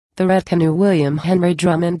The red canoe William Henry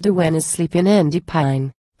Drummond de Wen is sleeping in de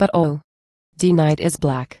pine, but oh, de night is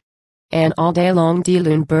black. And all day long de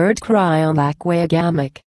loon bird cry on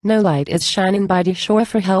Lac-Wayagamik, no light is shining by de shore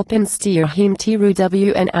for help and steer him through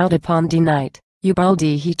and out upon de night,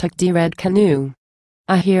 Ubaldi he took de red canoe.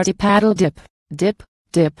 I hear de paddle dip, dip,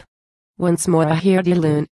 dip. Once more I hear de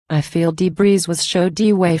loon, I feel de breeze was show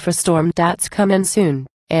de way for storm that's comin' soon,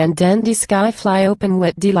 and den de sky fly open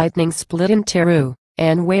with de lightning split in two.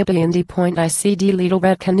 And way beyond the point I see the little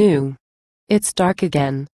red canoe. It's dark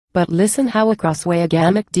again, but listen how across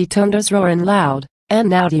Wayagamik the thunder's roaring loud, and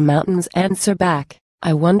now the mountains answer back.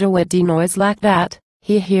 I wonder what the noise like that,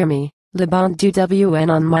 he hear me, le bon du wn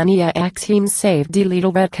on mania ax him save the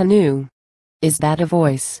little red canoe. Is that a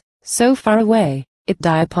voice, so far away, it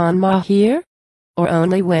die upon ma here? Or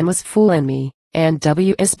only when was foolin' me, and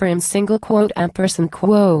w isprim single quote ampersand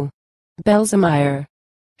quo. Belzemeyer.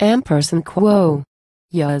 Ampersand quo.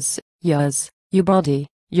 Yuz, Ubaldi,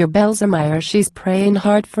 your Belzemeyer she's praying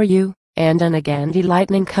hard for you, and again the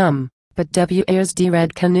lightning come, but where's the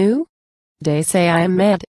red canoe? They say I am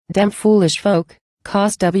mad, dem foolish folk,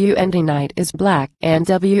 cause and the night is black and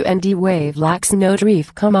the wave lacks no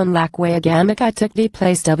reef come on Lac-Wayagamik I took the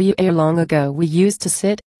place where long ago we used to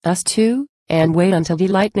sit, us two, and wait until the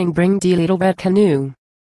lightning bring the little red canoe.